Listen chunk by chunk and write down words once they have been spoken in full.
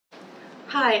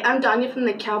Hi, I'm Danya from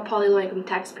the Cal Poly Low Income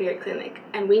Taxpayer Clinic,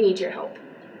 and we need your help.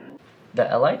 The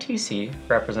LITC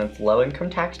represents low-income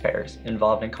taxpayers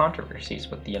involved in controversies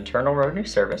with the Internal Revenue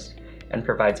Service and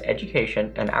provides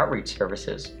education and outreach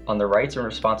services on the rights and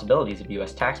responsibilities of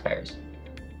U.S. taxpayers.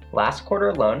 Last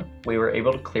quarter alone, we were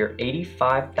able to clear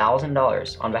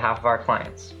 $85,000 on behalf of our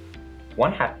clients.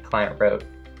 One happy client wrote,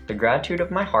 "The gratitude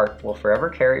of my heart will forever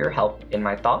carry your help in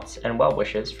my thoughts and well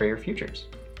wishes for your futures."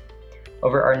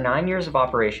 Over our 9 years of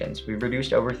operations, we've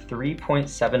reduced over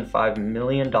 $3.75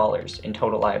 million in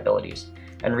total liabilities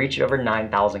and reached over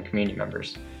 9,000 community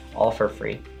members, all for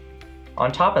free.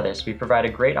 On top of this, we provide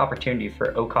a great opportunity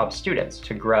for OCOB students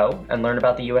to grow and learn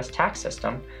about the U.S. tax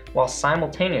system while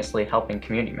simultaneously helping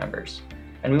community members.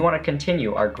 And we want to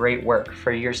continue our great work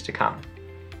for years to come.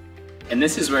 And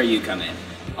this is where you come in.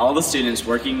 All the students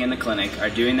working in the clinic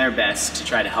are doing their best to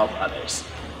try to help others.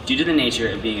 Due to the nature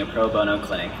of being a pro bono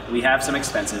clinic, we have some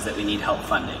expenses that we need help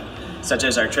funding, such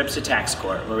as our trips to tax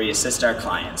court where we assist our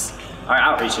clients, our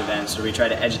outreach events where we try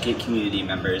to educate community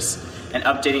members, and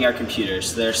updating our computers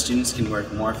so that our students can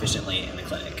work more efficiently in the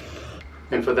clinic.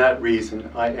 And for that reason,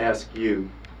 I ask you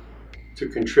to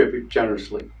contribute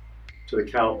generously to the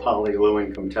Cal Poly Low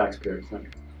Income Taxpayer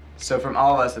Clinic. So from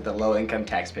all of us at the Low Income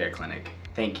Taxpayer Clinic,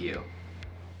 thank you.